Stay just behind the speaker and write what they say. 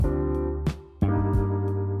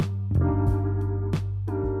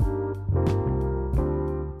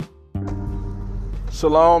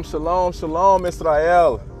Shalom, shalom, shalom,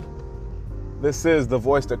 Israel. This is the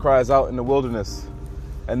voice that cries out in the wilderness.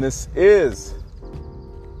 And this is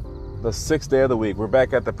the 6th day of the week. We're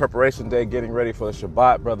back at the preparation day, getting ready for the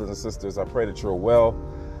Shabbat, brothers and sisters. I pray that you're well.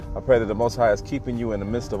 I pray that the Most High is keeping you in the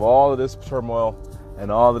midst of all of this turmoil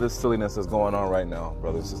and all of this silliness that's going on right now,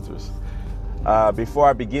 brothers and sisters. Before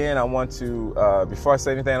I begin, I want to, before I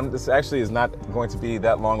say anything, this actually is not going to be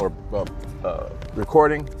that long or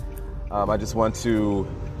recording. I just want to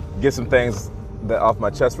get some things off my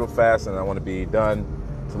chest real fast, and I want to be done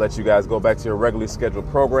to let you guys go back to your regularly scheduled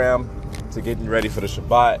program, to getting ready for the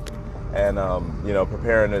Shabbat, and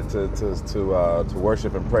preparing it to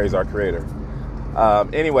worship and praise our Creator.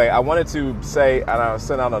 Anyway, I wanted to say, and I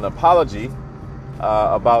sent out an apology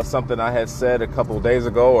about something I had said a couple of days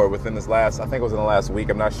ago, or within this last, I think it was in the last week.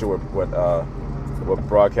 I'm not sure what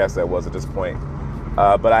broadcast that was at this point.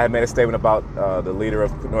 But I had made a statement about the leader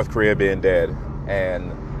of North Korea being dead.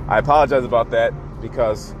 And I apologize about that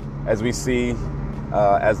because, as we see,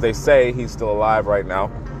 as they say, he's still alive right now.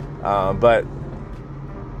 But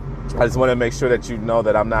I just want to make sure that you know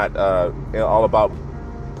that I'm not all about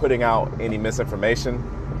putting out any misinformation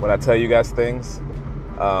when I tell you guys things,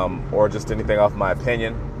 or just anything off my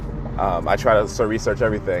opinion. I try to research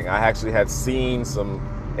everything. I actually had seen some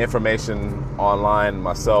information online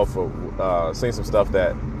myself, or seen some stuff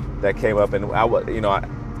that came up, and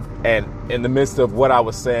and in the midst of what I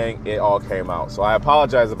was saying, it all came out. So I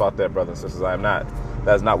apologize about that, brothers and sisters.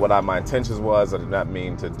 That's not what my intentions was. I did not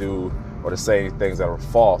mean to do or to say any things that were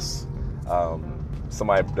false.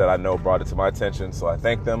 Somebody that I know brought it to my attention, so I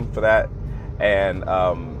thank them for that. And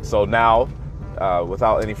so now,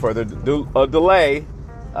 without any further delay,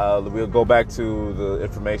 we'll go back to the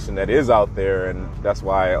information that is out there, and that's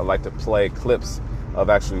why I like to play clips of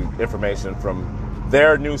actually information from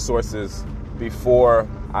their news sources before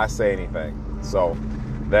I say anything. So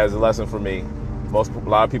that is a lesson for me. A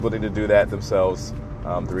lot of people need to do that themselves,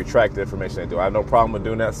 to retract the information they do. I have no problem with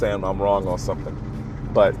doing that, saying I'm wrong on something.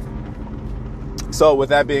 But so with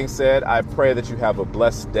that being said, I pray that you have a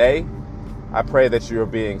blessed day. I pray that you're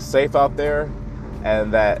being safe out there,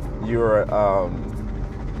 and that you're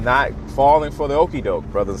not falling for the okie doke,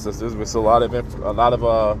 brothers and sisters. There's a lot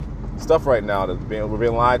of stuff right now we're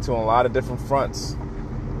being lied to on a lot of different fronts.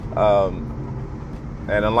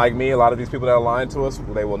 And unlike me, a lot of these people that are lying to us,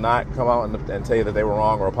 they will not come out and tell you that they were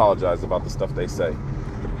wrong or apologize about the stuff they say.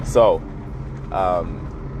 So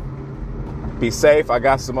be safe. I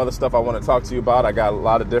got some other stuff I want to talk to you about. I got a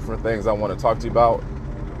lot of different things I want to talk to you about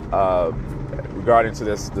regarding to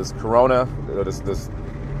this corona,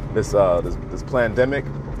 this pandemic.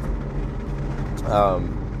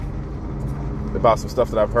 About some stuff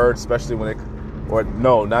that I've heard, especially I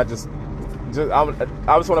just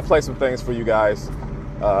want to play some things for you guys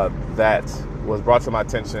that was brought to my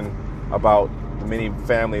attention about the many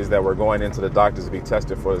families that were going into the doctors to be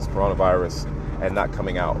tested for this coronavirus and not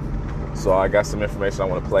coming out. So I got some information I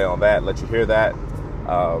want to play on that, let you hear that.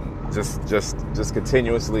 Just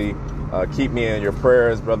continuously keep me in your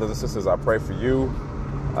prayers, brothers and sisters. I pray for you,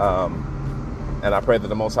 and I pray that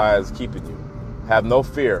the Most High is keeping you. Have no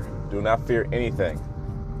fear. Do not fear anything.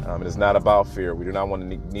 It is not about fear. We do not want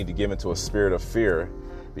to need to give into a spirit of fear,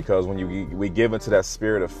 because when we give into that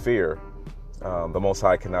spirit of fear, the Most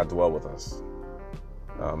High cannot dwell with us.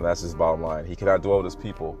 That's his bottom line. He cannot dwell with his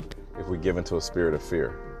people if we give into a spirit of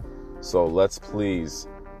fear. So let's please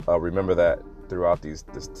remember that throughout these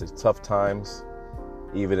tough times,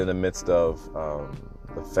 even in the midst of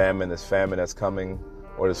this famine that's coming,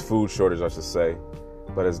 or this food shortage, I should say.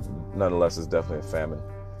 But nonetheless, it's definitely a famine.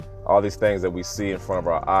 All these things that we see in front of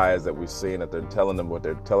our eyes, that we've seen, that they're telling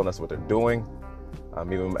us what they're doing,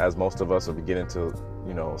 even as most of us are beginning to,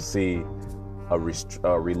 see a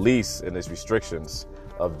release in these restrictions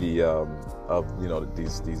of these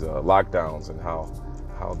lockdowns, and how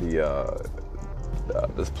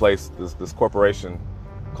this corporation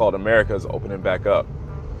called America is opening back up.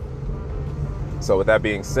 So with that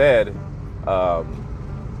being said,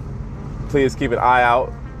 please keep an eye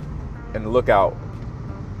out and look out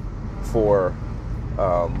for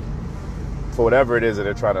whatever it is that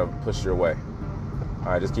they're trying to push your way. All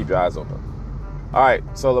right, just keep your eyes open. All right,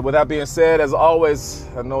 so with that being said, as always,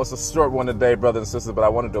 I know it's a short one today, brothers and sisters, but I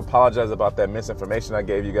wanted to apologize about that misinformation I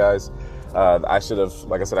gave you guys. I should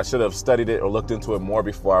have studied it or looked into it more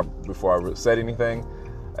before I said anything.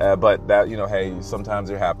 But that, hey, sometimes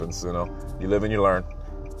it happens. You live and you learn.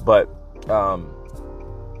 But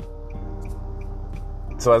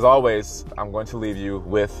so as always, I'm going to leave you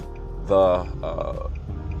with the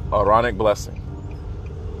Aaronic blessing.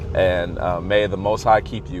 And may the Most High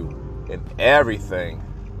keep you in everything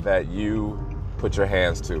that you put your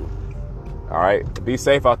hands to. All right? Be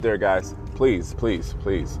safe out there, guys. Please, please,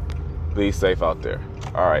 please be safe out there.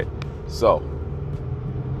 All right. So,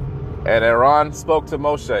 and Aaron spoke to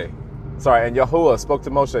Moshe. And Yahuwah spoke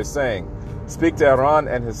to Moshe, saying, speak to Aaron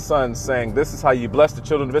and his sons, saying, this is how you bless the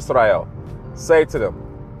children of Israel. Say to them,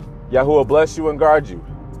 Yahuwah bless you and guard you.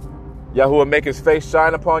 Yahuwah make his face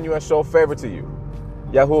shine upon you and show favor to you.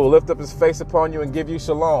 Yahuwah lift up his face upon you and give you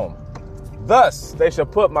shalom. Thus they shall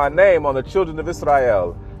put my name on the children of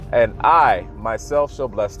Israel, and I myself shall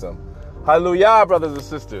bless them. Hallelujah, brothers and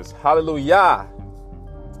sisters. Hallelujah.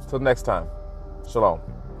 Till next time. Shalom.